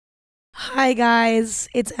Hi, guys.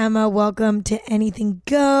 It's Emma. Welcome to Anything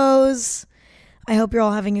Goes. I hope you're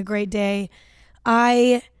all having a great day.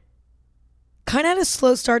 I kind of had a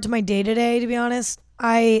slow start to my day today, to be honest.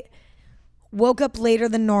 I woke up later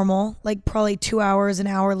than normal, like probably 2 hours, an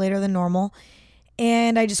hour later than normal,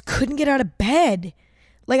 and I just couldn't get out of bed.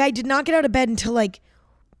 Like, I did not get out of bed until like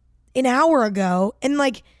an hour ago, and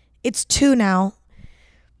like it's 2 now.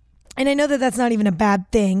 And I know that that's not even a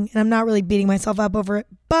bad thing, and I'm not really beating myself up over it,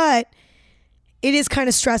 but it is kind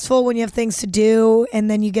of stressful when you have things to do and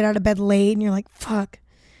then you get out of bed late and you're like, fuck.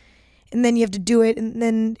 And then you have to do it and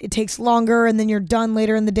then it takes longer and then you're done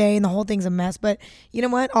later in the day and the whole thing's a mess. But you know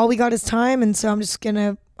what? All we got is time, and so I'm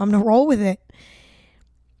gonna roll with it.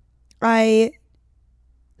 I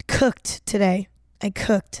cooked today. I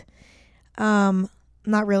cooked. Not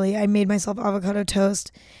really. I made myself avocado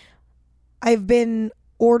toast. I've been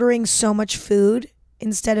ordering so much food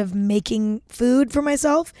instead of making food for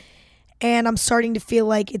myself. And I'm starting to feel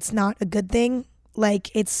like it's not a good thing.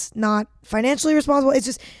 Like, it's not financially responsible. It's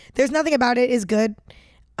just, there's nothing about it is good.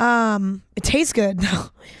 It tastes good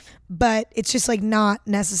though, but it's just like not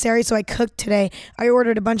necessary. So I cooked today. I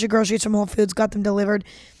ordered a bunch of groceries from Whole Foods, got them delivered,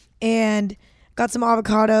 and got some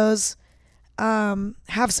avocados.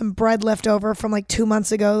 Have some bread left over from like 2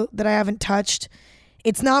 months ago that I haven't touched.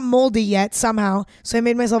 It's not moldy yet somehow. So I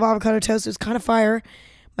made myself avocado toast. It was kind of fire.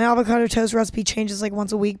 My avocado toast recipe changes like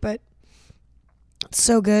once a week, but it's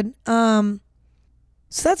so good. So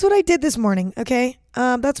that's what I did this morning, okay?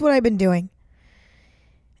 That's what I've been doing.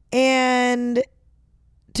 And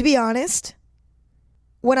to be honest,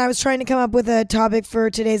 when I was trying to come up with a topic for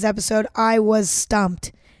today's episode, I was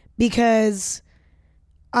stumped because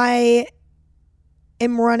I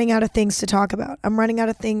am running out of things to talk about. I'm running out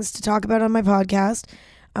of things to talk about on my podcast.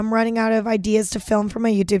 I'm running out of ideas to film for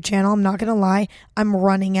my YouTube channel. I'm not going to lie. I'm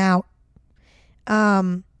running out.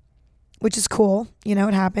 Which is cool. You know,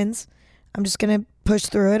 it happens. I'm just going to push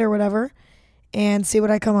through it or whatever and see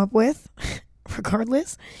what I come up with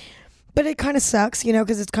regardless. But it kind of sucks, you know,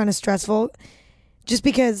 because it's kind of stressful just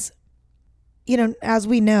because, you know, as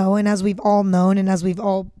we know and as we've all known and as we've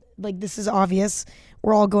all, like, this is obvious,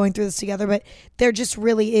 we're all going through this together, but there just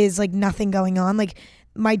really is like nothing going on. Like,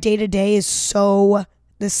 my day-to-day is so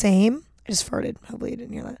the same. I just farted. Hopefully you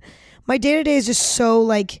didn't hear that. My day-to-day is just so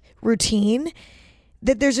like routine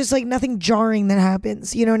that there's just like nothing jarring that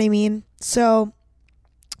happens. You know what I mean? So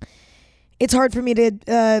it's hard for me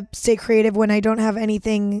to stay creative when I don't have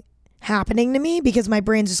anything happening to me because my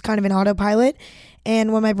brain's just kind of in autopilot.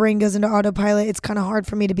 And when my brain goes into autopilot, it's kind of hard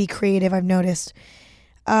for me to be creative, I've noticed.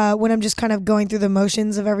 When I'm just kind of going through the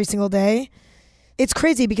motions of every single day. It's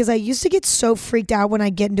crazy because I used to get so freaked out when I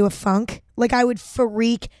get into a funk. Like, I would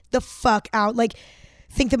freak the fuck out. Like,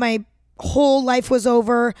 think that my whole life was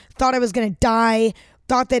over, thought I was going to die,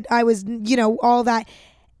 thought that I was, you know, all that.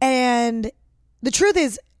 And the truth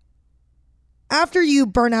is, after you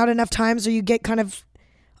burn out enough times or you get kind of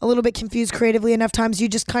a little bit confused creatively enough times, you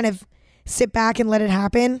just kind of sit back and let it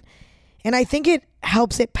happen. And I think it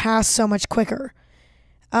helps it pass so much quicker.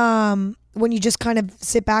 When you just kind of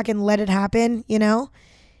sit back and let it happen, you know,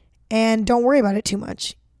 and don't worry about it too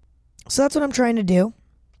much. So that's what I'm trying to do.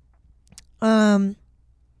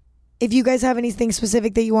 If you guys have anything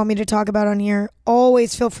specific that you want me to talk about on here,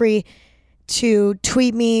 always feel free to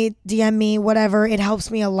tweet me, DM me, whatever. It helps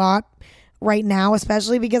me a lot right now,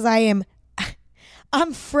 especially because I'm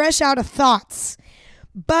fresh out of thoughts.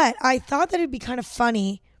 But I thought that it'd be kind of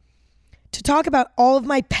funny to talk about all of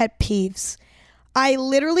my pet peeves. I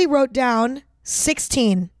literally wrote down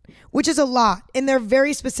 16, which is a lot, and they're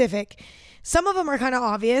very specific. Some of them are kind of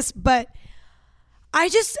obvious, but I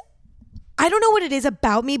don't know what it is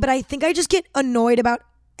about me, but I think I just get annoyed about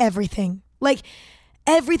everything. Like,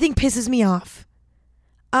 everything pisses me off.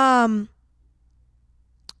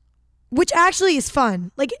 Which actually is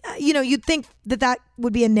fun. Like, you know, you'd think that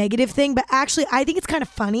would be a negative thing, but actually I think it's kind of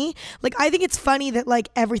funny. Like, I think it's funny that like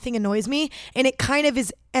everything annoys me, and it kind of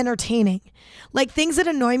is entertaining. Like, things that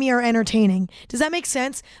annoy me are entertaining. Does that make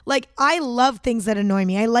sense? Like, I love things that annoy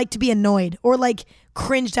me. I like to be annoyed or like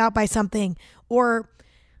cringed out by something or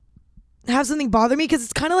have something bother me because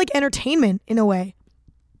it's kind of like entertainment in a way.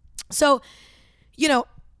 So, you know,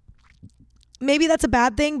 maybe that's a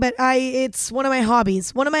bad thing, but it's one of my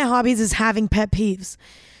hobbies. One of my hobbies is having pet peeves.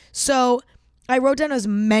 So I wrote down as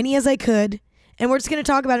many as I could, and we're just going to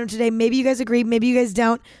talk about them today. Maybe you guys agree, maybe you guys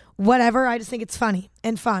don't, whatever. I just think it's funny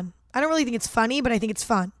and fun. I don't really think it's funny, but I think it's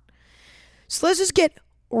fun. So let's just get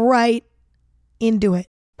right into it.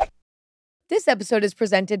 This episode is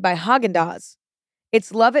presented by Haagen-Dazs.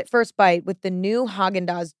 It's love at first bite with the new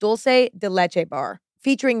Haagen-Dazs Dulce de Leche bar.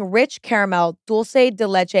 featuring rich caramel dulce de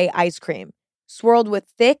leche ice cream, swirled with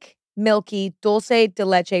thick, milky dulce de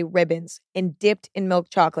leche ribbons and dipped in milk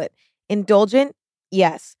chocolate. Indulgent?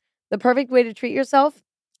 Yes. The perfect way to treat yourself?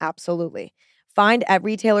 Absolutely. Find at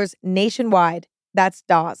retailers nationwide. That's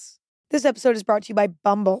DOS. This episode is brought to you by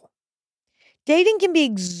Bumble. Dating can be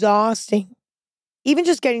exhausting. Even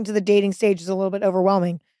just getting to the dating stage is a little bit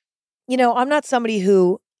overwhelming. You know, I'm not somebody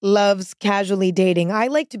who loves casually dating. I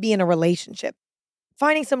like to be in a relationship.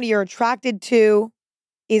 Finding somebody you're attracted to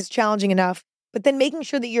is challenging enough, but then making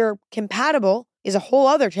sure that you're compatible is a whole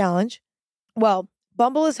other challenge. Well,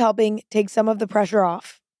 Bumble is helping take some of the pressure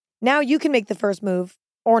off. Now you can make the first move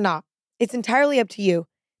or not. It's entirely up to you,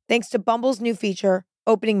 thanks to Bumble's new feature,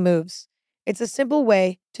 Opening Moves. It's a simple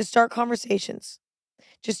way to start conversations.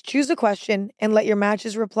 Just choose a question and let your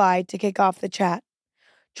matches reply to kick off the chat.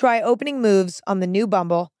 Try Opening Moves on the new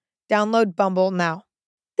Bumble. Download Bumble now.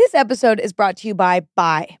 This episode is brought to you by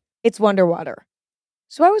Bai. It's Wonder Water.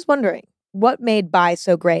 So I was wondering, what made Bai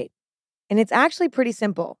so great? And it's actually pretty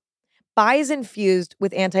simple. Bai is infused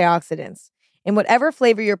with antioxidants. And whatever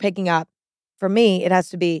flavor you're picking up, for me, it has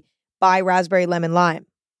to be Bai Raspberry Lemon Lime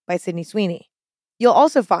by Sydney Sweeney. You'll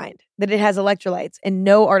also find that it has electrolytes and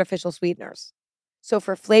no artificial sweeteners. So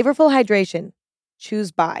for flavorful hydration,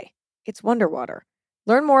 choose Bai. It's Wonder Water.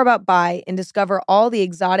 Learn more about Bai and discover all the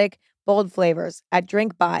exotic, bold flavors at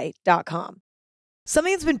drinkbai.com.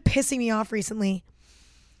 Something that's been pissing me off recently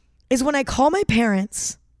is when I call my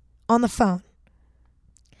parents on the phone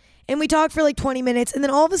and we talk for like 20 minutes and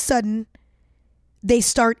then all of a sudden they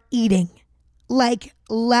start eating like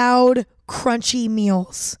loud, crunchy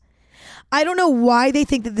meals. I don't know why they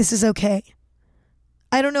think that this is okay.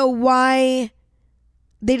 I don't know why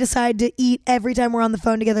they decide to eat every time we're on the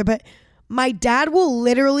phone together, but my dad will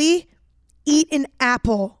literally eat an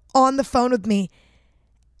apple on the phone with me.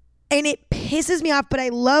 And it pisses me off, but I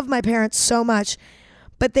love my parents so much.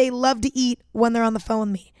 But they love to eat when they're on the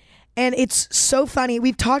phone with me. And it's so funny.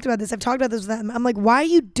 We've talked about this. I've talked about this with them. I'm like, why are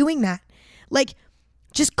you doing that? Like,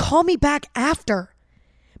 just call me back after.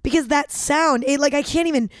 Because that sound, I can't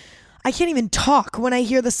even talk when I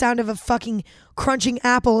hear the sound of a fucking crunching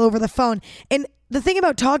apple over the phone. And the thing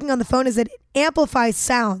about talking on the phone is that it amplifies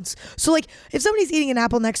sounds. So like if somebody's eating an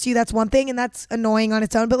apple next to you, that's one thing and that's annoying on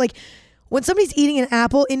its own. But like when somebody's eating an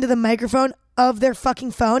apple into the microphone of their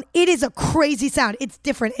fucking phone, it is a crazy sound. It's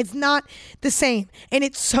different. It's not the same. And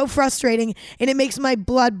it's so frustrating and it makes my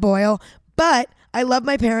blood boil. But I love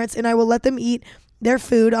my parents and I will let them eat their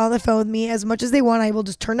food on the phone with me as much as they want. I will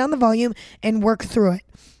just turn down the volume and work through it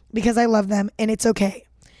because I love them and it's okay.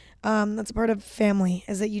 That's a part of family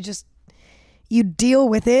is that you deal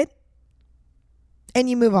with it and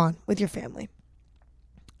you move on with your family.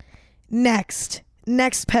 Next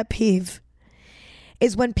pet peeve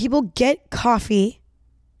is when people get coffee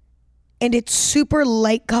and it's super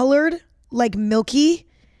light colored, like milky,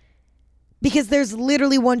 because there's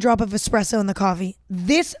literally one drop of espresso in the coffee.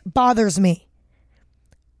 This bothers me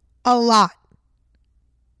a lot.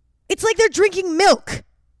 It's like they're drinking milk.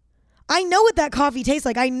 I know what that coffee tastes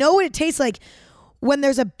like. I know what it tastes like when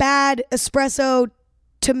there's a bad espresso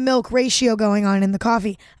to milk ratio going on in the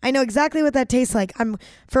coffee. I know exactly what that tastes like. I'm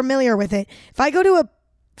familiar with it. If I go to a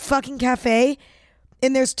fucking cafe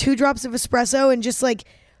and there's 2 drops of espresso and just like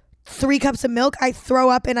 3 cups of milk, I throw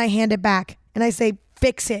up and I hand it back and I say,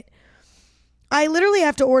 fix it. I literally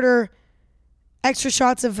have to order extra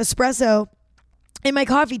shots of espresso in my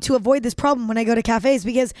coffee to avoid this problem when I go to cafes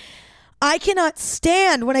because I cannot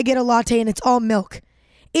stand when I get a latte and it's all milk.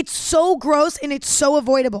 It's so gross and it's so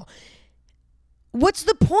avoidable. What's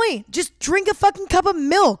the point? Just drink a fucking cup of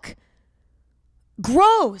milk.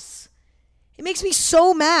 Gross. It makes me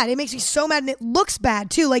so mad. It makes me so mad and it looks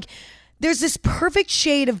bad too. Like there's this perfect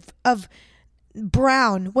shade of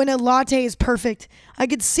brown when a latte is perfect. I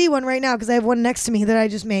could see one right now because I have one next to me that I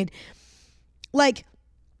just made. Like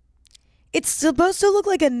it's supposed to look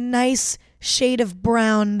like a nice shade of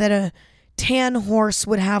brown that a tan horse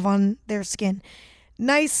would have on their skin.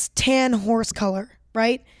 Nice tan horse color,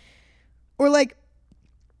 right? Or like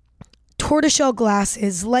tortoiseshell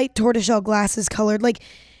glasses, light tortoiseshell glasses colored, like,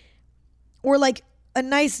 or like a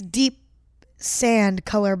nice deep sand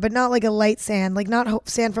color, but not like a light sand, like not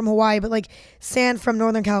sand from Hawaii, but like sand from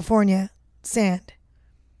Northern California sand.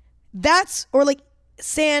 That's, or like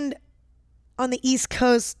sand on the East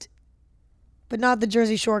Coast, but not the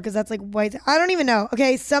Jersey Shore because that's like white. I don't even know.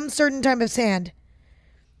 Okay, some certain type of sand.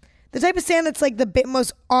 The type of sand that's like the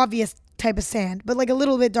most obvious type of sand, but like a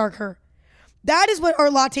little bit darker. That is what our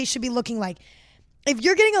latte should be looking like. If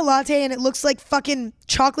you're getting a latte and it looks like fucking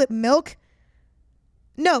chocolate milk,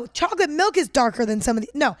 no, chocolate milk is darker than some of the,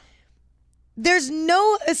 no. There's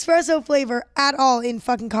no espresso flavor at all in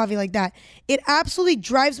fucking coffee like that. It absolutely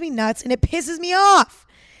drives me nuts and it pisses me off.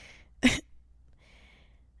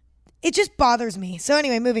 It just bothers me. So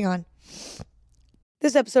anyway, moving on.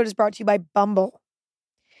 This episode is brought to you by Bumble.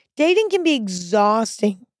 Dating can be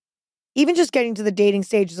exhausting. Even just getting to the dating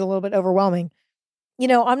stage is a little bit overwhelming. You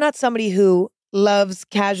know, I'm not somebody who loves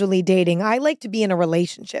casually dating. I like to be in a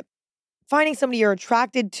relationship. Finding somebody you're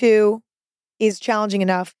attracted to is challenging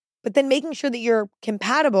enough, but then making sure that you're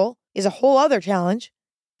compatible is a whole other challenge.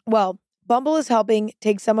 Well, Bumble is helping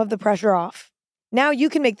take some of the pressure off. Now you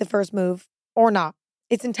can make the first move or not.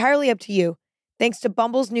 It's entirely up to you, thanks to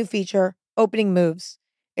Bumble's new feature, Opening Moves.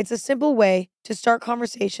 It's a simple way to start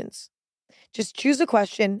conversations. Just choose a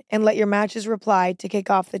question and let your matches reply to kick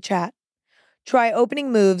off the chat. Try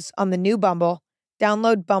Opening Moves on the new Bumble.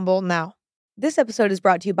 Download Bumble now. This episode is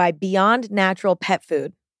brought to you by Beyond Natural Pet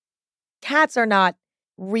Food. Cats are not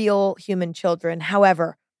real human children.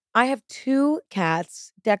 However, I have 2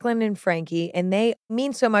 cats, Declan and Frankie, and they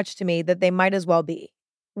mean so much to me that they might as well be.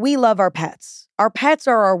 We love our pets. Our pets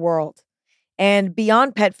are our world. And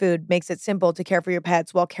Beyond Pet Food makes it simple to care for your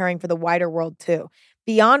pets while caring for the wider world too.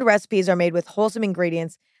 Beyond recipes are made with wholesome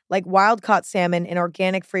ingredients like wild-caught salmon and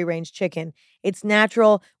organic free-range chicken. It's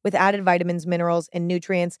natural with added vitamins, minerals, and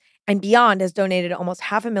nutrients. And Beyond has donated almost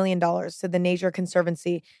 $500,000 to the Nature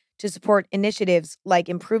Conservancy to support initiatives like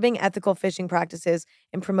improving ethical fishing practices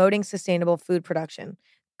and promoting sustainable food production.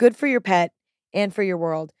 Good for your pet and for your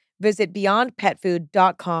world. Visit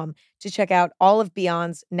beyondpetfood.com to check out all of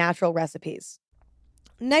Beyond's natural recipes.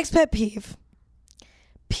 Next pet peeve.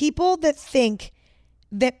 People that think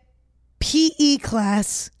that PE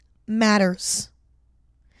class matters.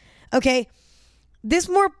 Okay, this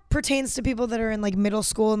more pertains to people that are in like middle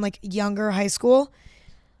school and like younger high school.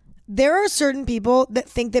 There are certain people that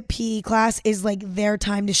think that PE class is like their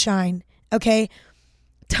time to shine. Okay,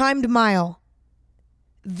 timed mile.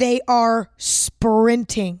 They are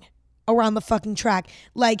sprinting around the fucking track,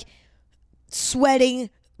 like sweating,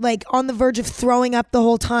 like on the verge of throwing up the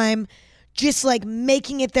whole time, just like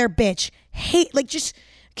making it their bitch. Hate, like just,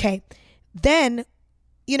 okay. Then,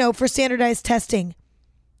 you know, for standardized testing,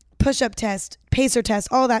 push-up test, pacer test,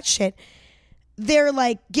 all that shit, they're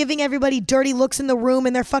like giving everybody dirty looks in the room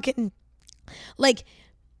and they're fucking like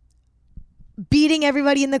beating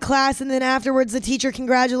everybody in the class, and then afterwards the teacher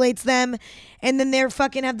congratulates them, and then they're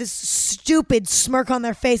fucking have this stupid smirk on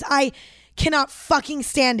their face. I cannot fucking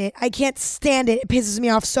stand it. I can't stand it. It pisses me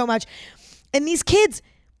off so much. And these kids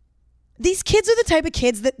are the type of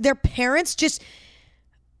kids that their parents just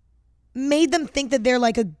made them think that they're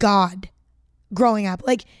like a god growing up.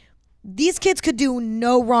 Like, these kids could do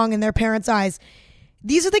no wrong in their parents' eyes.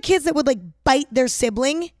 These are the kids that would like bite their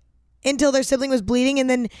sibling until their sibling was bleeding, and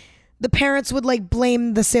then the parents would like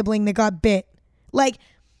blame the sibling that got bit. Like,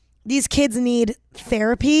 these kids need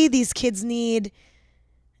therapy. These kids need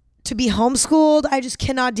to be homeschooled. I just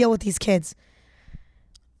cannot deal with these kids.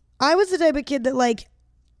 I was the type of kid that like,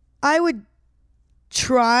 I would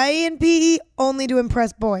try in PE only to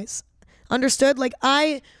impress boys. Understood? Like,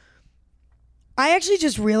 I actually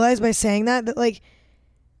just realized by saying that like,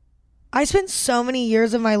 I spent so many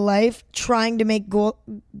years of my life trying to make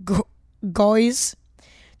guys,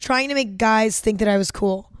 trying to make guys think that I was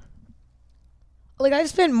cool. Like, I've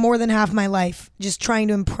spent more than half my life just trying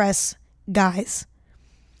to impress guys.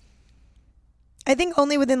 I think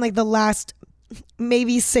only within like the last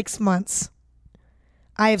maybe 6 months,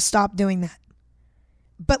 I have stopped doing that.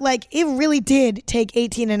 But like, it really did take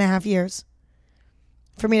 18 and a half years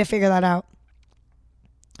for me to figure that out.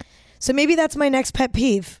 So maybe that's my next pet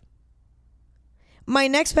peeve. My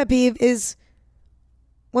next pet peeve is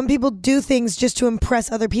when people do things just to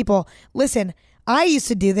impress other people. Listen, I used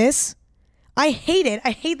to do this. I hate it.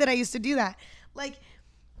 I hate that I used to do that. Like,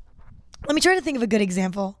 let me try to think of a good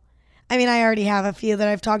example. I mean, I already have a few that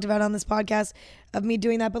I've talked about on this podcast of me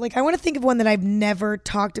doing that, but like, I want to think of one that I've never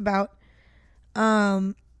talked about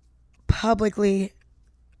publicly.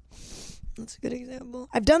 That's a good example.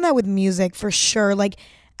 I've done that with music for sure. Like,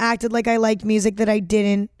 acted like I liked music that I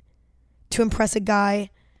didn't to impress a guy.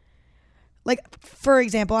 Like, for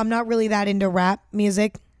example, I'm not really that into rap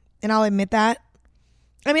music, and I'll admit that.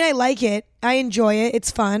 I mean, I like it. I enjoy it.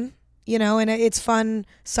 It's fun, you know, and it's fun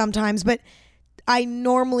sometimes, but I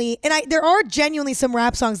normally, and there are genuinely some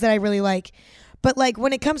rap songs that I really like, but like,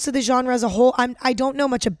 when it comes to the genre as a whole, I don't know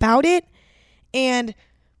much about it, and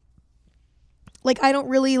like, I don't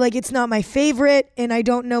really, like, it's not my favorite, and I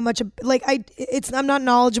don't know much, like, I'm not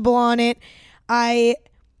knowledgeable on it. I,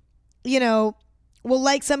 you know, will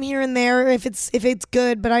like some here and there if it's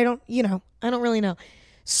good, but I don't, you know, I don't really know.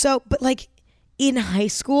 So, but like, in high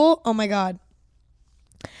school, oh my God,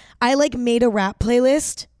 I like made a rap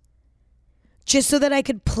playlist just so that I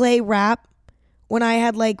could play rap when I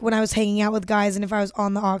had like when I was hanging out with guys and if I was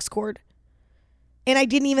on the aux cord. And I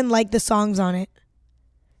didn't even like the songs on it.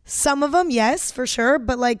 Some of them, yes, for sure,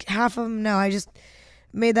 but like half of them, no. I just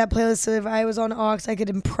made that playlist so if I was on aux, I could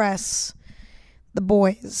impress the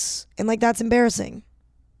boys. And like that's embarrassing.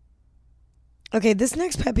 Okay, this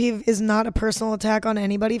next pet peeve is not a personal attack on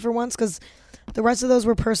anybody for once because the rest of those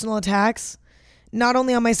were personal attacks, not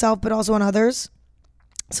only on myself but also on others.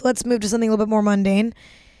 So let's move to something a little bit more mundane.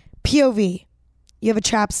 POV. You have a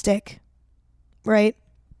chapstick, right?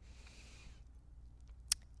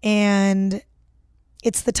 And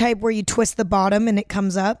it's the type where you twist the bottom and it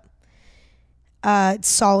comes up. It's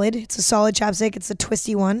solid. It's a solid chapstick. It's a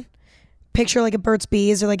twisty one. Picture like a Burt's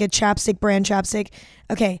Bees or like a chapstick brand chapstick.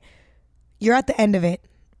 Okay, you're at the end of it,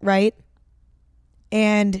 right?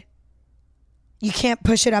 And you can't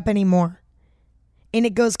push it up anymore. And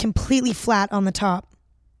it goes completely flat on the top.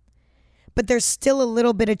 But there's still a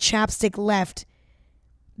little bit of chapstick left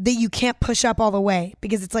that you can't push up all the way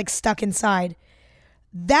because it's like stuck inside.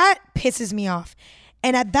 That pisses me off.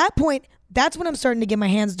 And at that point, that's when I'm starting to get my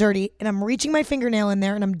hands dirty and I'm reaching my fingernail in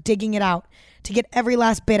there and I'm digging it out to get every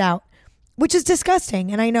last bit out, which is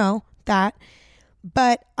disgusting. And I know that,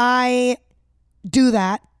 but I do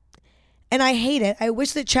that and I hate it. I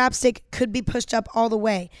wish that chapstick could be pushed up all the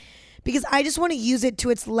way because I just want to use it to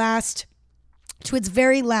its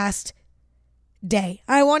very last day.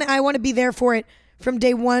 I want to be there for it from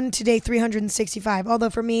day 1 to day 365. Although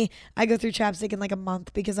for me, I go through chapstick in like a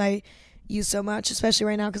month because I use so much, especially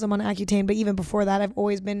right now because I'm on Accutane. But even before that, I've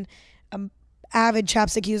always been an avid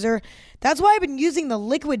chapstick user. That's why I've been using the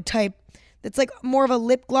liquid type that's like more of a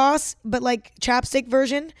lip gloss, but like chapstick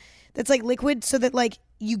version that's like liquid so that like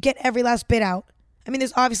you get every last bit out. I mean,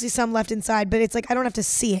 there's obviously some left inside, but it's like I don't have to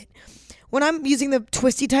see it. When I'm using the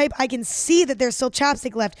twisty type, I can see that there's still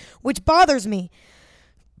chapstick left, which bothers me.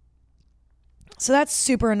 So that's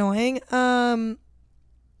super annoying. The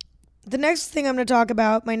next thing I'm going to talk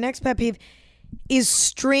about, my next pet peeve, is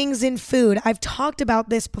strings in food. I've talked about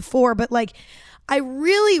this before, but like I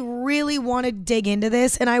really, really want to dig into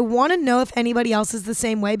this and I want to know if anybody else is the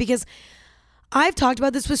same way because I've talked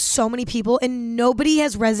about this with so many people and nobody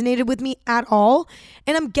has resonated with me at all.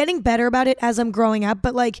 And I'm getting better about it as I'm growing up,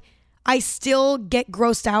 but like I still get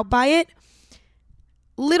grossed out by it.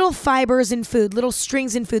 Little fibers in food, little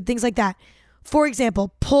strings in food, things like that. For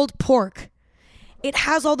example, pulled pork. It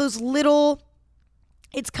has all those little,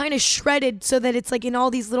 it's kind of shredded so that it's like in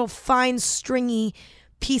all these little fine stringy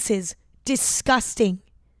pieces. Disgusting.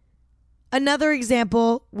 Another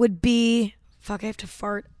example would be, fuck, I have to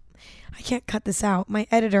fart. I can't cut this out. My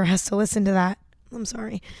editor has to listen to that. I'm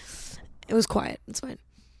sorry. It was quiet. It's fine.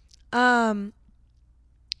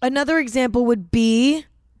 Another example would be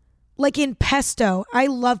like in pesto. I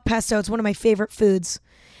love pesto. It's one of my favorite foods.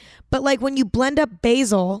 But like when you blend up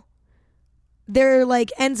basil, there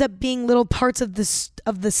like ends up being little parts of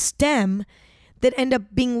the stem that end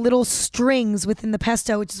up being little strings within the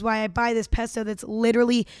pesto, which is why I buy this pesto that's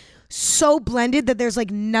literally so blended that there's like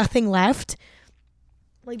nothing left.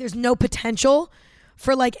 Like there's no potential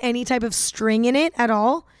for like any type of string in it at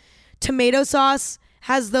all. Tomato sauce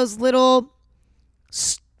has those little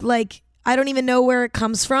like I don't even know where it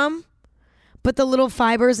comes from, but the little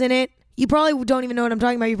fibers in it, you probably don't even know what I'm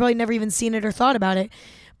talking about. You've probably never even seen it or thought about it.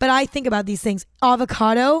 But I think about these things.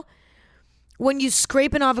 Avocado, when you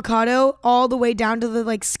scrape an avocado all the way down to the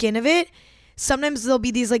like skin of it, sometimes there'll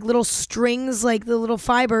be these like little strings, like the little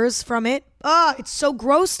fibers from it. It's so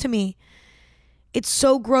gross to me. It's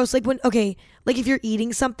so gross. Like like if you're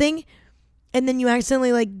eating something and then you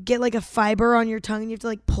accidentally like get like a fiber on your tongue and you have to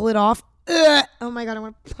like pull it off. Ugh. Oh my God, I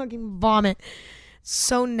want to fucking vomit.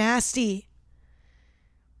 So nasty.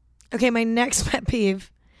 Okay, my next pet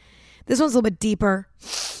peeve. This one's a little bit deeper.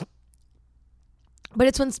 But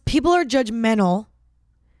it's when people are judgmental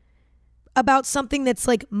about something that's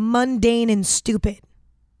like mundane and stupid.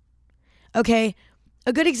 Okay,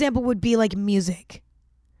 a good example would be like music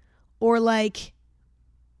or like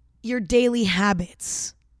your daily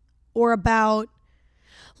habits or about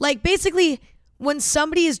like basically when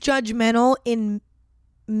somebody is judgmental and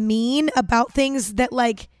mean about things that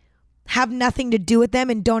like have nothing to do with them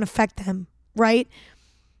and don't affect them, right?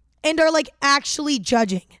 And are like actually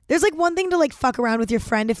judging. There's like one thing to like fuck around with your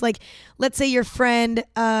friend if like, let's say your friend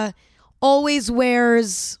always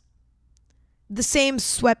wears the same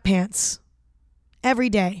sweatpants every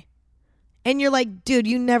day. And you're like, dude,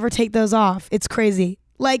 you never take those off. It's crazy.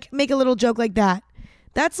 Like make a little joke like that.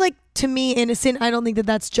 That's like to me innocent. I don't think that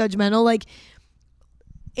that's judgmental. Like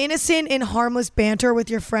innocent and harmless banter with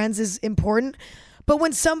your friends is important. But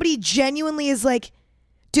when somebody genuinely is like,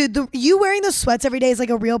 dude, you wearing those sweats every day is like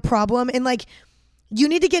a real problem. And like, you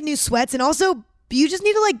need to get new sweats. And also, you just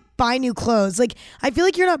need to like buy new clothes. Like, I feel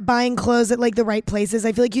like you're not buying clothes at like the right places.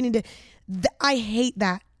 I feel like you need to, I hate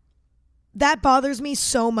that. That bothers me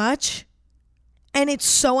so much. And it's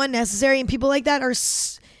so unnecessary. And people like that are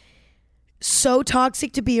so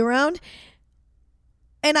toxic to be around.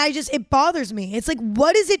 And it bothers me. It's like,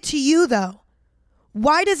 what is it to you though?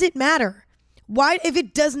 Why does it matter? Why, if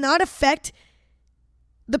it does not affect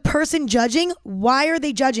the person judging, why are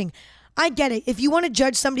they judging? I get it. If you want to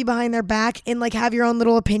judge somebody behind their back and like have your own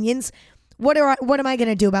little opinions, what am I going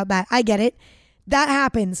to do about that? I get it. That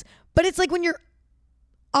happens. But it's like when you're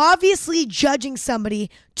obviously judging somebody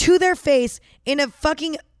to their face in a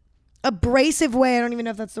fucking abrasive way. I don't even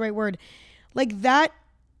know if that's the right word. Like that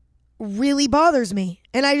really bothers me.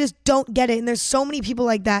 And I just don't get it. And there's so many people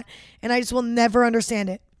like that. And I just will never understand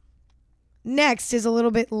it. Next is a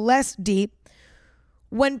little bit less deep.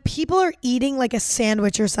 When people are eating like a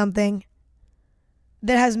sandwich or something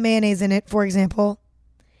that has mayonnaise in it, for example,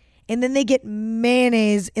 and then they get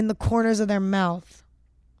mayonnaise in the corners of their mouth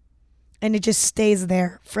and it just stays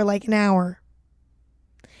there for like an hour.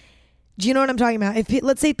 Do you know what I'm talking about?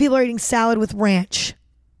 Let's say people are eating salad with ranch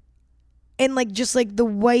and like just like the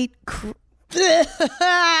white oh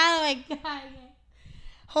my God.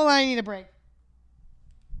 Hold on, I need a break.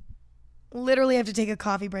 Literally have to take a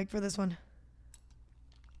coffee break for this one.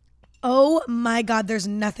 Oh my God, there's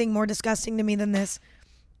nothing more disgusting to me than this.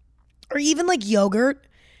 Or even like yogurt,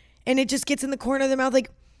 and it just gets in the corner of their mouth, like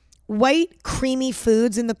white creamy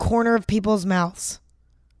foods in the corner of people's mouths.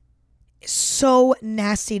 So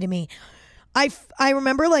nasty to me. I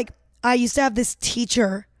remember like I used to have this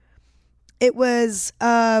teacher. It was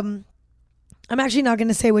I'm actually not going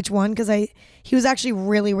to say which one because he was actually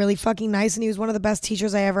really, really fucking nice, and he was one of the best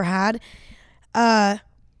teachers I ever had.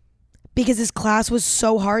 Because his class was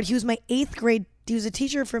so hard. He was my 8th grade. He was a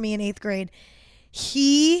teacher for me in 8th grade.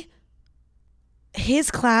 His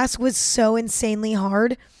class was so insanely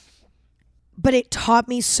hard, but it taught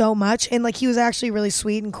me so much. And like, he was actually really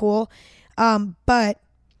sweet and cool. But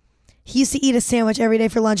he used to eat a sandwich every day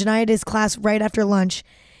for lunch, and I had his class right after lunch,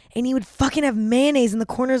 and he would fucking have mayonnaise in the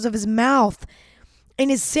corners of his mouth. And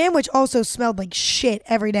his sandwich also smelled like shit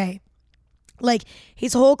every day. Like,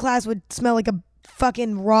 his whole class would smell like a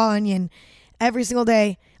fucking raw onion every single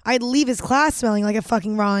day. I'd leave his class smelling like a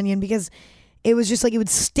fucking raw onion because it was just like it would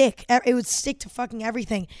stick to fucking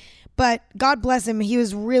everything. But God bless him, he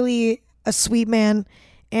was really a sweet man,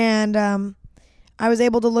 and I was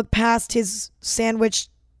able to look past his sandwich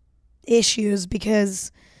issues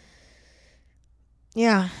because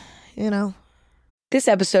yeah, you know. This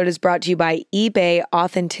episode is brought to you by eBay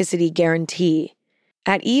Authenticity Guarantee.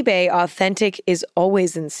 At eBay, authentic is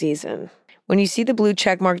always in season. When you see the blue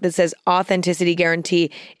check mark that says Authenticity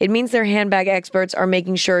Guarantee, it means their handbag experts are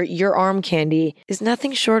making sure your arm candy is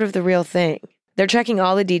nothing short of the real thing. They're checking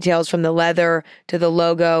all the details from the leather to the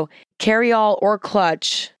logo, carry-all or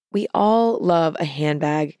clutch. We all love a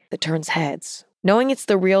handbag that turns heads. Knowing it's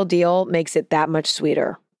the real deal makes it that much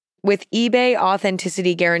sweeter. With eBay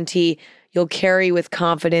Authenticity Guarantee, you'll carry with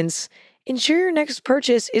confidence. Ensure your next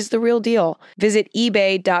purchase is the real deal. Visit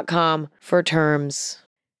ebay.com for terms.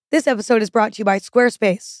 This episode is brought to you by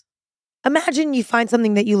Squarespace. Imagine you find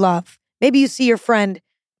something that you love. Maybe you see your friend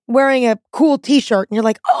wearing a cool t-shirt and you're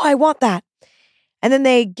like, oh, I want that. And then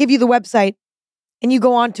they give you the website and you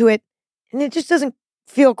go onto it and it just doesn't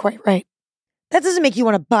feel quite right. That doesn't make you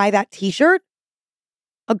want to buy that t-shirt.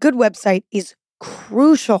 A good website is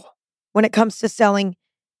crucial when it comes to selling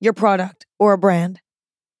your product or a brand.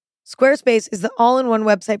 Squarespace is the all-in-one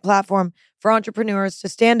website platform for entrepreneurs to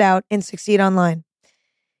stand out and succeed online.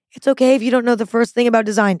 It's okay if you don't know the first thing about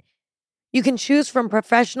design. You can choose from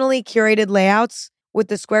professionally curated layouts with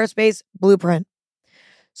the Squarespace Blueprint.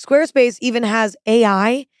 Squarespace even has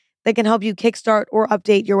AI that can help you kickstart or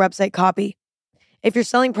update your website copy. If you're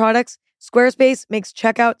selling products, Squarespace makes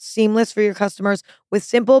checkout seamless for your customers with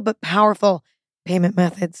simple but powerful payment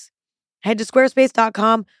methods. Head to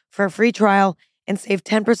squarespace.com for a free trial and save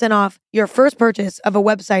 10% off your first purchase of a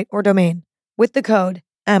website or domain with the code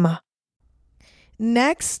EMMA.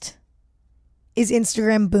 Next is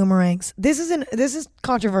Instagram boomerangs. This is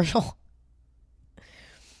controversial.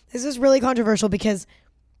 This is really controversial because,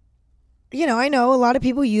 you know, I know a lot of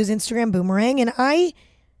people use Instagram boomerang, and I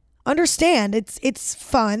understand it's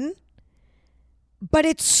fun, but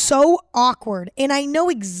it's so awkward. And I know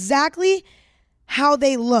exactly how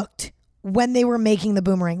they looked when they were making the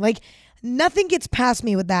boomerang. Like, nothing gets past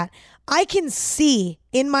me with that. I can see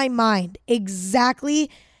in my mind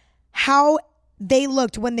exactly how they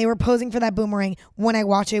looked when they were posing for that boomerang when I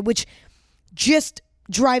watch it, which just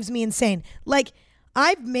drives me insane. Like,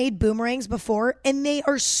 I've made boomerangs before and they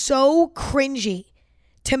are so cringy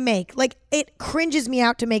to make. Like, it cringes me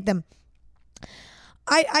out to make them.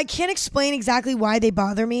 I can't explain exactly why they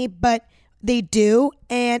bother me, but they do.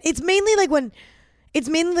 And it's mainly like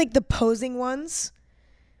the posing ones.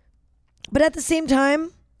 But at the same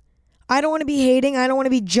time, I don't want to be hating. I don't want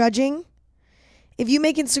to be judging. If you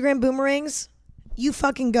make Instagram boomerangs, you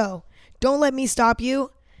fucking go. Don't let me stop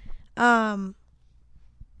you.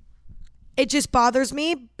 It just bothers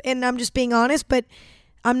me, and I'm just being honest, but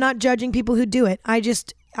I'm not judging people who do it. I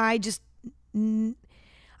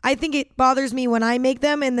think it bothers me when I make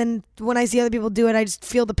them, and then when I see other people do it, I just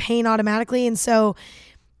feel the pain automatically, and so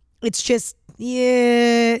it's just,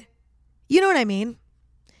 yeah, you know what I mean?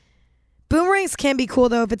 Boomerangs can be cool,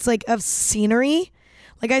 though, if it's, like, of scenery.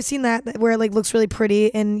 Like, I've seen that where it, like, looks really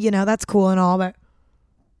pretty, and, you know, that's cool and all, but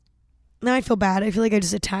now I feel bad. I feel like I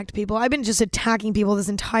just attacked people. I've been just attacking people this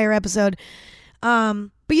entire episode. But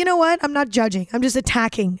you know what? I'm not judging. I'm just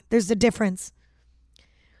attacking. There's a difference.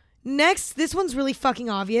 Next, this one's really fucking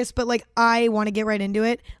obvious, but like I want to get right into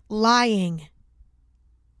it. Lying.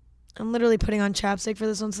 I'm literally putting on chapstick for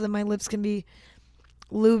this one so that my lips can be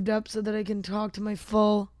lubed up so that I can talk to my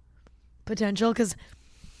full potential, because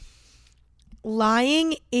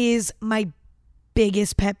lying is my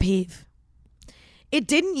biggest pet peeve. It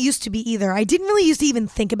didn't used to be either. I didn't really used to even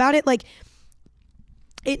think about it. Like,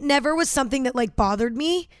 it never was something that like bothered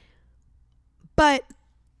me, but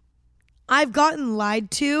I've gotten lied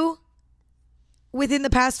to within the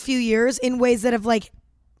past few years in ways that have like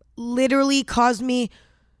literally caused me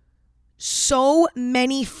so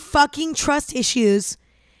many fucking trust issues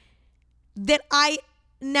that I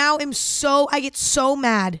get so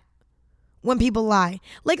mad when people lie.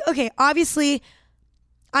 Like, okay, obviously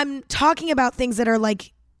I'm talking about things that are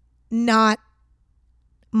like not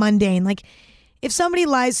mundane. Like, if somebody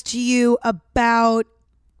lies to you about,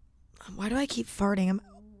 why do I keep farting?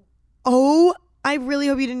 I really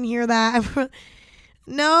hope you didn't hear that.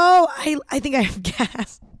 No, I think I have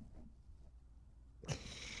gas.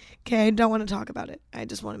 Okay, I don't want to talk about it. I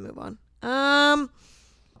just want to move on.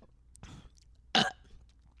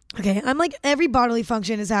 Okay, I'm like, every bodily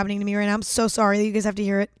function is happening to me right now. I'm so sorry that you guys have to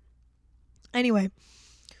hear it. Anyway,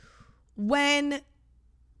 when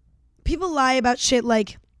people lie about shit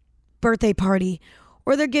like birthday party,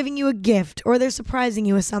 or they're giving you a gift, or they're surprising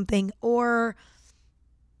you with something, or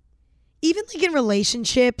even like in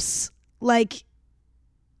relationships, like,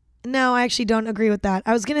 no, I actually don't agree with that.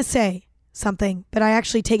 I was going to say something, but I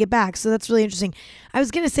actually take it back. So that's really interesting. I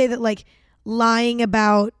was going to say that like lying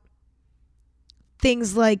about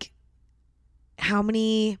things like how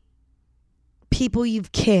many people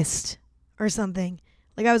you've kissed or something.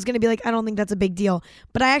 Like, I was going to be like, I don't think that's a big deal,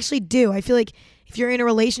 but I actually do. I feel like if you're in a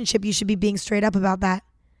relationship, you should be being straight up about that.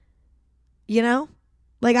 You know?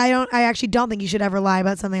 Like, I actually don't think you should ever lie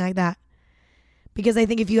about something like that. Because I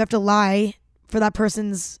think if you have to lie for that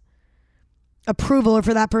person's approval or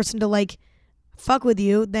for that person to like fuck with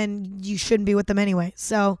you, then you shouldn't be with them anyway.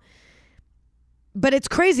 So, but it's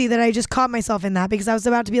crazy that I just caught myself in that, because I was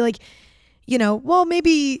about to be like, you know, well,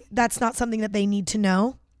 maybe that's not something that they need to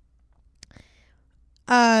know.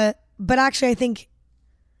 But actually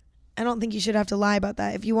I don't think you should have to lie about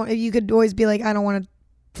that. If you could always be like, I don't want to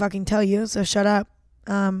fucking tell you, so shut up.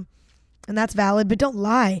 And that's valid, but don't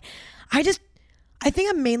lie. I think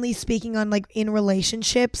I'm mainly speaking on like in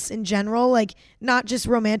relationships in general, like not just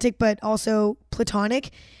romantic, but also platonic.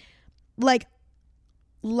 Like,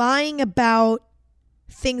 lying about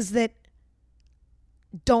things that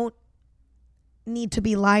don't need to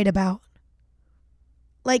be lied about.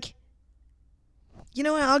 Like, you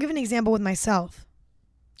know what? I'll give an example with myself.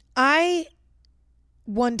 I,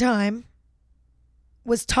 one time,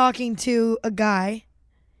 was talking to a guy,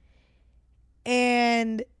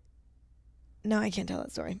 and no, I can't tell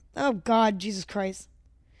that story. Oh, God, Jesus Christ.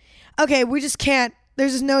 Okay, we just can't.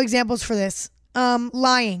 There's just no examples for this.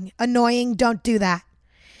 Lying, annoying, don't do that.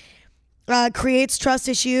 Creates trust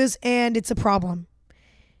issues, and it's a problem.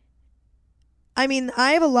 I mean,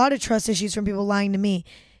 I have a lot of trust issues from people lying to me.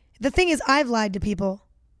 The thing is, I've lied to people.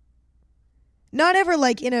 Not ever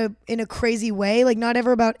like in a crazy way, like not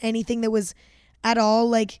ever about anything that was at all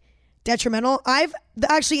like detrimental.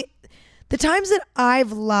 The times that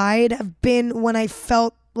I've lied have been when I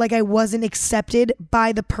felt like I wasn't accepted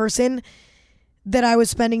by the person that I was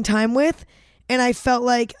spending time with, and I felt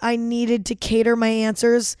like I needed to cater my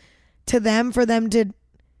answers to them for them to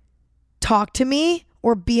talk to me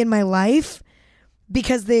or be in my life.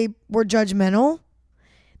 because they were judgmental.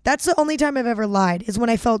 That's the only time I've ever lied, is when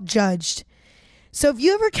I felt judged. So if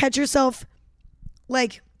you ever catch yourself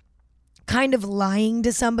like kind of lying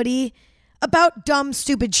to somebody about dumb,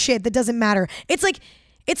 stupid shit that doesn't matter. It's like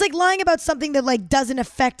lying about something that like doesn't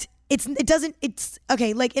affect, it's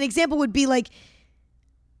okay, like an example would be like,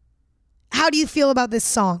 how do you feel about this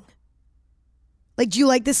song? Like, do you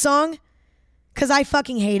like this song? Because I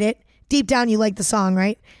fucking hate it. Deep down you like the song,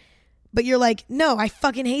 right? But you're like, no, I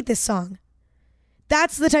fucking hate this song.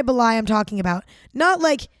 That's the type of lie I'm talking about. Not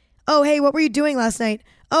like, oh, hey, what were you doing last night?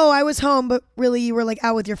 Oh, I was home, but really you were like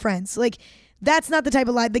out with your friends. Like, that's not the type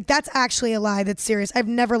of lie. Like, that's actually a lie that's serious. I've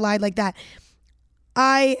never lied like that.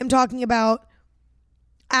 I am talking about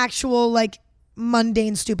actual, like,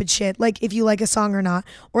 mundane, stupid shit. Like, if you like a song or not.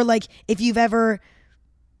 Or, like, if you've ever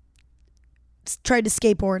tried to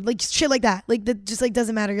skateboard. Like, shit like that. Like, that just, like,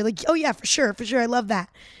 doesn't matter. You're like, oh, yeah, for sure. I love that.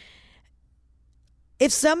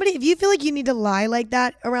 If you feel like you need to lie like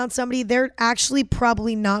that around somebody, they're actually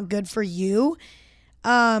probably not good for you.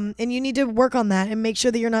 And you need to work on that and make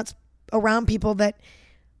sure that you're not around people that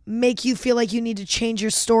make you feel like you need to change your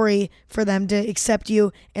story for them to accept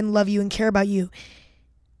you and love you and care about you.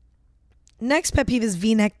 Next pet peeve is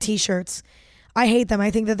V-neck t-shirts. I hate them. I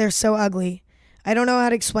think that they're so ugly. I don't know how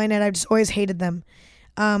to explain it. I've just always hated them.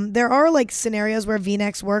 There are like scenarios where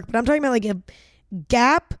V-necks work, but I'm talking about like a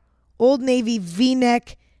Gap Old Navy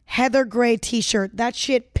V-neck heather gray t-shirt. That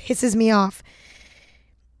shit pisses me off.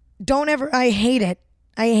 I hate it.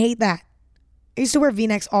 I hate that. I used to wear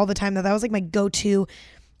V-necks all the time though. That was like my go-to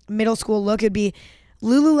middle school look. It'd be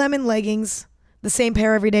Lululemon leggings, the same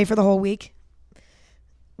pair every day for the whole week,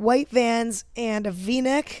 white Vans, and a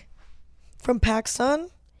V-neck from PacSun,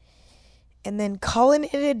 and then calling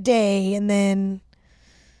it a day. And then,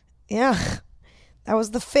 yeah, that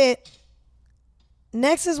was the fit.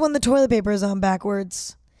 Next is when the toilet paper is on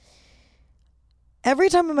backwards. Every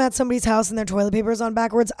time I'm at somebody's house and their toilet paper is on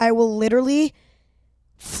backwards, I will literally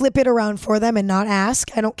flip it around for them and not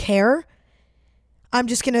ask. I don't care. I'm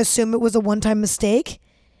just going to assume it was a one-time mistake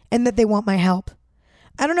and that they want my help.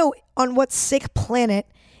 I don't know on what sick planet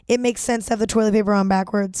it makes sense to have the toilet paper on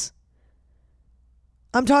backwards.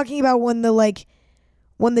 I'm talking about when the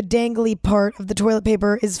dangly part of the toilet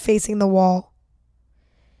paper is facing the wall.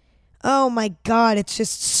 Oh my God, it's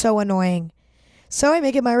just so annoying. So I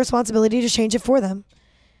make it my responsibility to change it for them.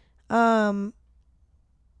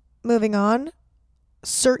 Moving on.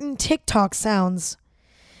 Certain TikTok sounds.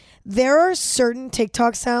 There are certain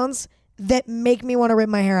TikTok sounds that make me want to rip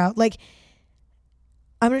my hair out. Like,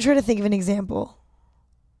 I'm going to try to think of an example.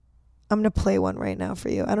 I'm going to play one right now for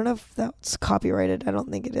you. I don't know if that's copyrighted. I don't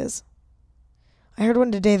think it is. I heard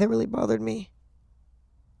one today that really bothered me.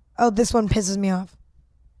 Oh, this one pisses me off.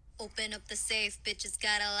 Open up the safe, bitches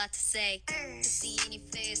got a lot to say. To see any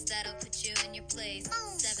face that'll put you in your place.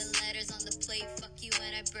 7 letters on the plate, fuck you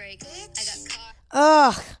when I break. I got caught.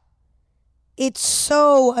 Ugh. It's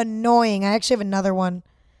so annoying. I actually have another one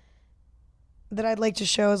that I'd like to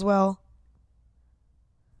show as well.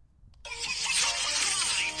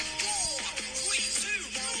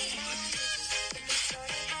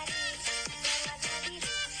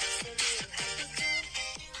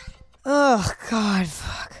 Oh, God,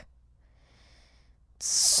 fuck.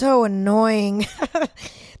 So annoying.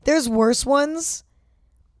 There's worse ones,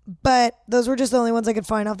 but those were just the only ones I could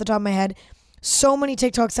find off the top of my head. So many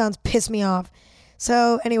TikTok sounds piss me off.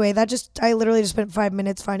 So anyway, I literally just spent 5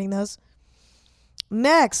 minutes finding those.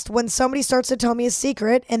 Next, when somebody starts to tell me a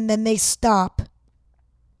secret and then they stop.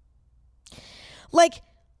 Like,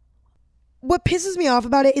 what pisses me off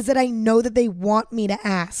about it is that I know that they want me to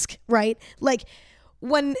ask, right? Like,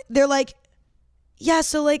 when they're like, yeah,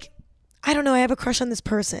 so like, I don't know, I have a crush on this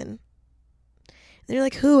person. And you're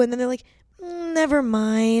like, who? And then they're like, never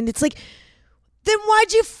mind. It's like, then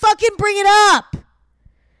why'd you fucking bring it up?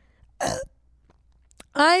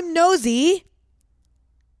 I'm nosy,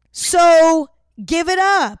 so give it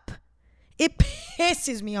up. It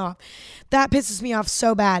pisses me off. That pisses me off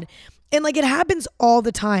so bad. And like, it happens all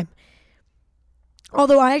the time.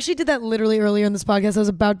 Although I actually did that literally earlier in this podcast. I was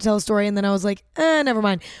about to tell a story and then I was like, never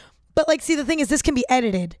mind. But like, see, the thing is, this can be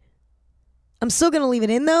edited. I'm still going to leave it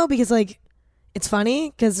in though, because like, it's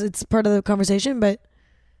funny because it's part of the conversation, but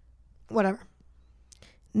whatever.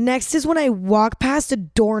 Next is when I walk past a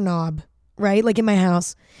doorknob, right? Like in my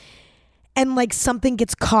house, and like something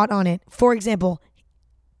gets caught on it. For example,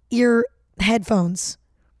 ear headphones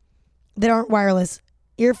that aren't wireless,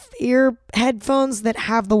 ear headphones that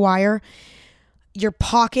have the wire. Your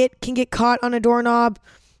pocket can get caught on a doorknob,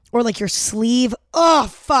 or like your sleeve. Oh,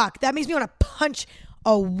 fuck. That makes me want to punch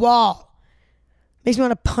a wall. Makes me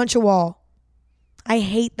want to punch a wall. I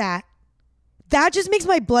hate that. That just makes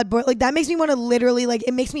my blood boil. Like, that makes me want to literally, like,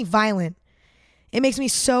 it makes me violent. It makes me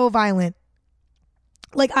so violent.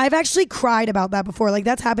 Like, I've actually cried about that before. Like,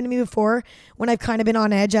 that's happened to me before when I've kind of been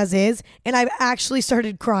on edge as is, and I've actually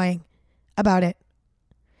started crying about it.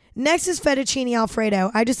 Next is fettuccine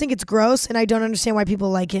Alfredo. I just think it's gross, and I don't understand why people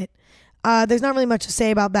like it. There's not really much to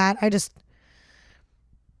say about that.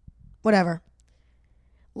 Whatever.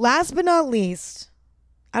 Last but not least,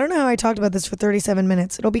 I don't know how I talked about this for 37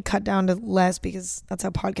 minutes. It'll be cut down to less because that's how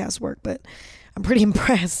podcasts work, but I'm pretty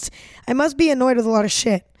impressed. I must be annoyed with a lot of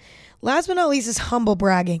shit. Last but not least is humble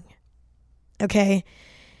bragging. Okay.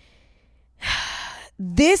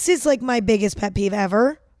 This is like my biggest pet peeve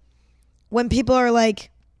ever. When people are like,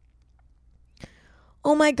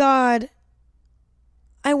 oh my God,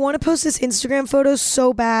 I want to post this Instagram photo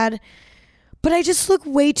so bad, but I just look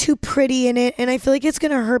way too pretty in it, and I feel like it's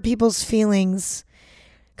going to hurt people's feelings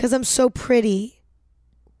because I'm so pretty.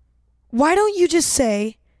 Why don't you just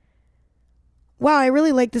say, wow, I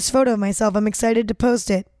really like this photo of myself. I'm excited to post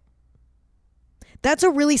it. That's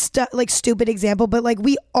a really stupid example, but like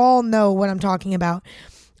we all know what I'm talking about.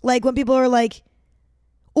 Like when people are like,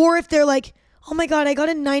 or if they're like, oh my God, I got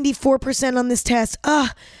a 94% on this test.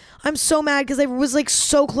 I'm so mad because I was like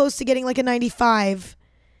so close to getting like a 95.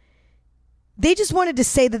 They just wanted to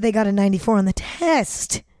say that they got a 94 on the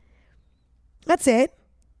test. That's it.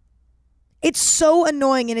 It's so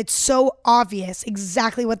annoying and it's so obvious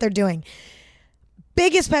exactly what they're doing.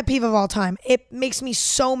 Biggest pet peeve of all time. It makes me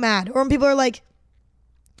so mad. Or when people are like,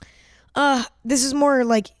 this is more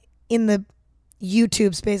like in the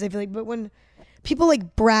YouTube space, I feel like, but when people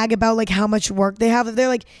like brag about like how much work they have, they're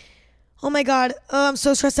like, oh my God, I'm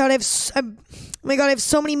so stressed out. Oh my God, I have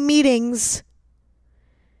so many meetings.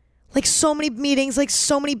 Like so many meetings, like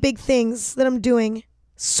so many big things that I'm doing.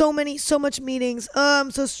 So much meetings.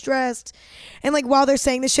 I'm so stressed. And like while they're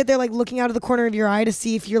saying this shit, they're like looking out of the corner of your eye to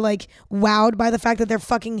see if you're like wowed by the fact that they're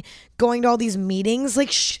fucking going to all these meetings.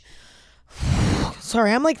 Like,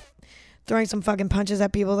 sorry, I'm like throwing some fucking punches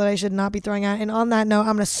at people that I should not be throwing at. And on that note,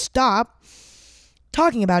 I'm going to stop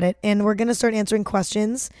talking about it. And we're going to start answering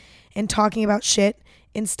questions and talking about shit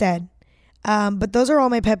instead. But those are all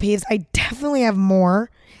my pet peeves. I definitely have more.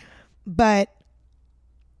 But,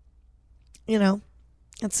 you know,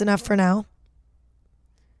 that's enough for now.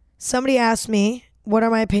 Somebody asked me, what are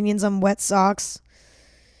my opinions on wet socks?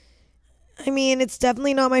 I mean, it's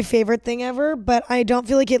definitely not my favorite thing ever, but I don't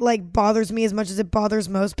feel like it like bothers me as much as it bothers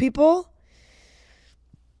most people.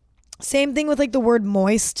 Same thing with like the word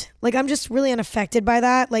moist. Like I'm just really unaffected by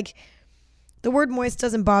that. Like the word moist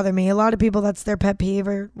doesn't bother me. A lot of people, that's their pet peeve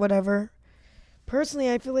or whatever.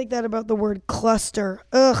 Personally, I feel like that about the word cluster.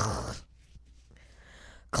 Ugh.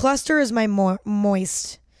 Cluster is my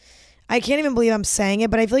moist. I can't even believe I'm saying it,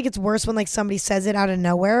 but I feel like it's worse when like somebody says it out of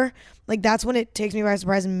nowhere. Like that's when it takes me by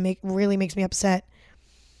surprise and really makes me upset.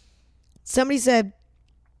 Somebody said,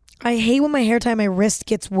 I hate when my hair tie my wrist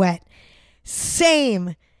gets wet.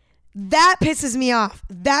 Same. That pisses me off.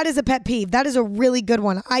 That is a pet peeve. That is a really good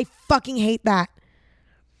one. I fucking hate that.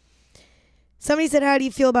 Somebody said, how do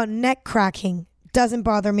you feel about neck cracking? Doesn't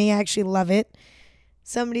bother me. I actually love it.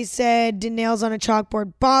 Somebody said, did nails on a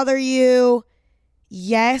chalkboard bother you?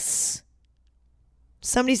 Yes.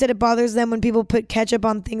 Somebody said it bothers them when people put ketchup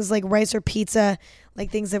on things like rice or pizza,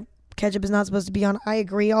 like things that ketchup is not supposed to be on. I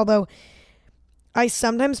agree, although I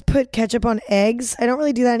sometimes put ketchup on eggs. I don't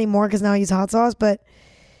really do that anymore because now I use hot sauce, but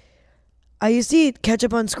I used to eat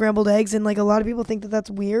ketchup on scrambled eggs, and like a lot of people think that that's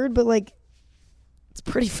weird, but like it's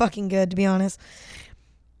pretty fucking good, to be honest.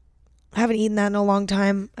 I haven't eaten that in a long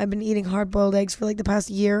time. I've been eating hard-boiled eggs for like the past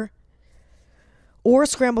year. Or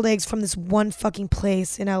scrambled eggs from this one fucking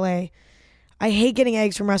place in LA. I hate getting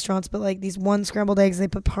eggs from restaurants, but like these one scrambled eggs, they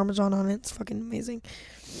put Parmesan on it. It's fucking amazing.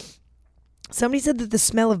 Somebody said that the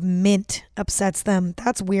smell of mint upsets them.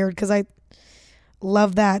 That's weird because I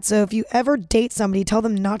love that. So if you ever date somebody, tell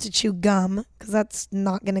them not to chew gum because that's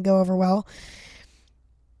not going to go over well.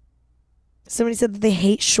 Somebody said that they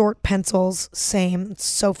hate short pencils. Same. It's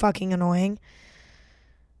so fucking annoying.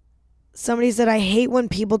 Somebody said, I hate when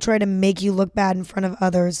people try to make you look bad in front of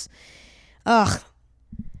others. Ugh.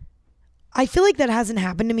 I feel like that hasn't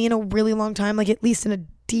happened to me in a really long time, like at least in a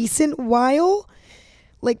decent while.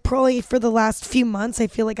 Like probably for the last few months, I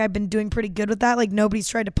feel like I've been doing pretty good with that. Like nobody's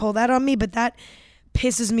tried to pull that on me, but that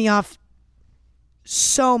pisses me off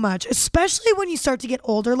so much, especially when you start to get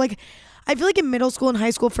older. Like I feel like in middle school and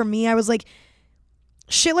high school for me, I was like,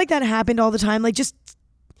 shit like that happened all the time. Like just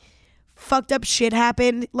fucked up shit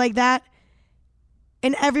happened like that.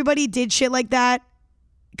 And everybody did shit like that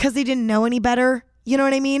because they didn't know any better. You know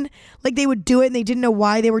what I mean? Like they would do it and they didn't know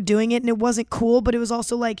why they were doing it and it wasn't cool, but it was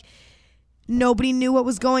also like nobody knew what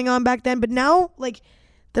was going on back then. But now, like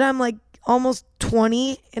that I'm like almost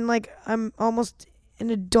 20 and like I'm almost an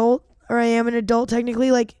adult, or I am an adult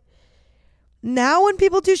technically, like now when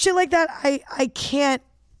people do shit like that, I can't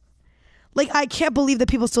believe that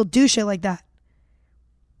people still do shit like that.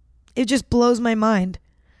 It just blows my mind.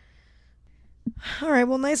 All right,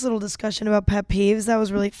 well, nice little discussion about pet peeves. That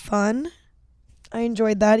was really fun. I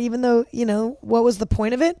enjoyed that, even though, what was the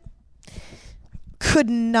point of it? Could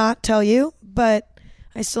not tell you, but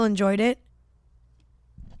I still enjoyed it.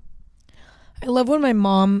 I love when my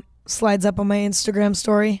mom slides up on my Instagram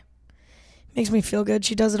story. Makes me feel good.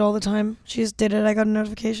 She does it all the time. She just did it. I got a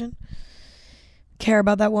notification. Care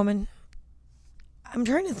about that woman. I'm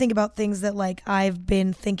trying to think about things that like I've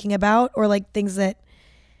been thinking about, or like things that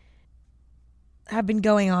have been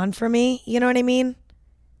going on for me. You know what I mean?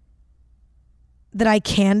 That I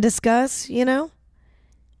can discuss, I'm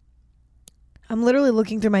literally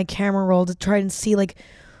looking through my camera roll to try and see like,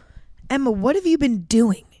 Emma, what have you been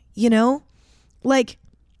doing? Like,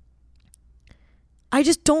 I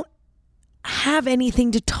just don't have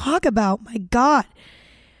anything to talk about. My God,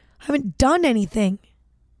 I haven't done anything.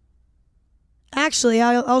 Actually,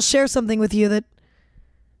 I'll share something with you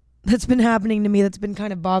that's been happening to me that's been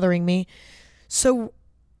kind of bothering me. So,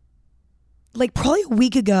 like probably a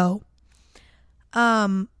week ago,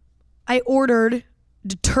 I ordered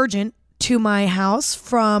detergent to my house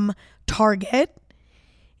from Target,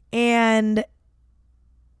 and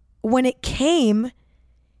when it came,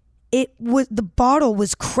 the bottle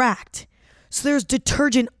was cracked. So there's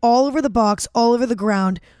detergent all over the box, all over the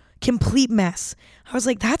ground, complete mess. I was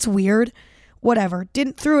like, that's weird. Whatever.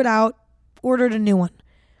 Threw it out, ordered a new one.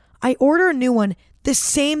 I order a new one. The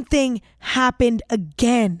same thing happened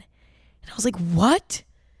again. And I was like, what?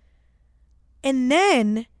 And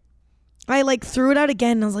then I like threw it out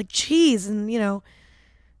again and I was like, geez. And I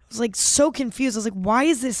was like so confused. I was like, why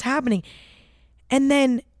is this happening? And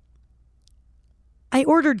then I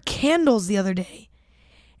ordered candles the other day,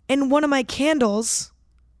 and one of my candles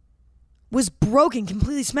was broken,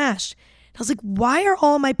 completely smashed. And I was like, why are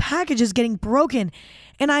all my packages getting broken?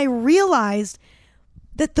 And I realized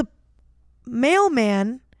that the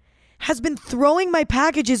mailman has been throwing my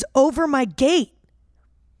packages over my gate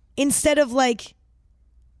instead of like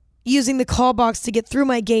using the call box to get through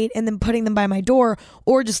my gate and then putting them by my door,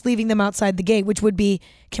 or just leaving them outside the gate, which would be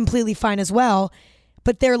completely fine as well.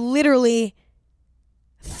 But they're literally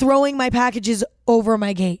throwing my packages over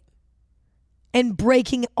my gate and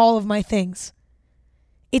breaking all of my things.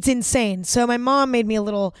 It's insane. So my mom made me a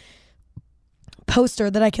little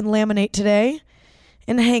poster that I can laminate today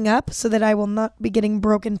and hang up so that I will not be getting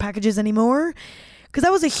broken packages anymore. Because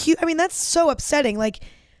that was that's so upsetting. Like,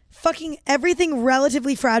 fucking everything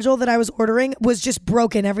relatively fragile that I was ordering was just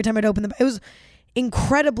broken every time I'd open them. It was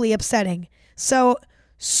incredibly upsetting. So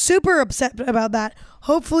super upset about that.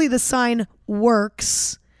 Hopefully the sign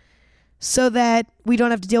works so that we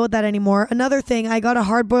don't have to deal with that anymore. Another thing, I got a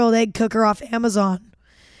hard-boiled egg cooker off Amazon.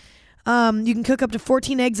 You can cook up to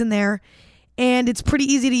 14 eggs in there, and it's pretty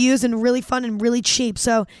easy to use and really fun and really cheap.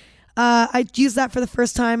 So I used that for the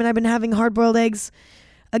first time, and I've been having hard-boiled eggs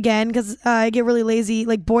again because I get really lazy.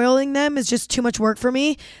 Like, boiling them is just too much work for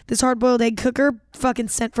me. This hard-boiled egg cooker fucking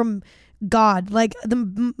sent from God. Like,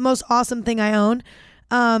 the most awesome thing I own.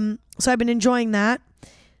 So I've been enjoying that.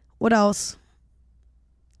 What else?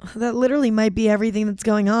 That literally might be everything that's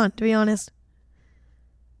going on, to be honest.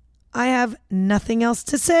 I have nothing else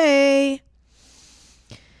to say.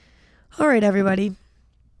 All right, everybody.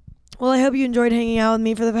 Well, I hope you enjoyed hanging out with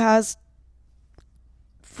me for the past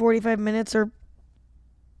 45 minutes or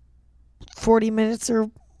 40 minutes or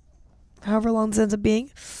however long this ends up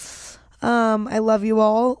being. I love you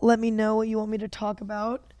all. Let me know what you want me to talk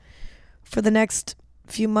about for the next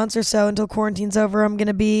few months or so until quarantine's over. I'm going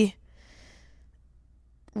to be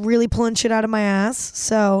really pulling shit out of my ass.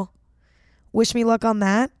 So wish me luck on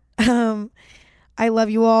that. I love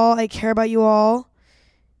you all. I care about you all.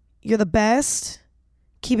 You're the best.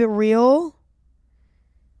 Keep it real.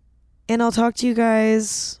 And I'll talk to you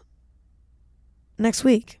guys next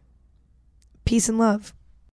week. Peace and love.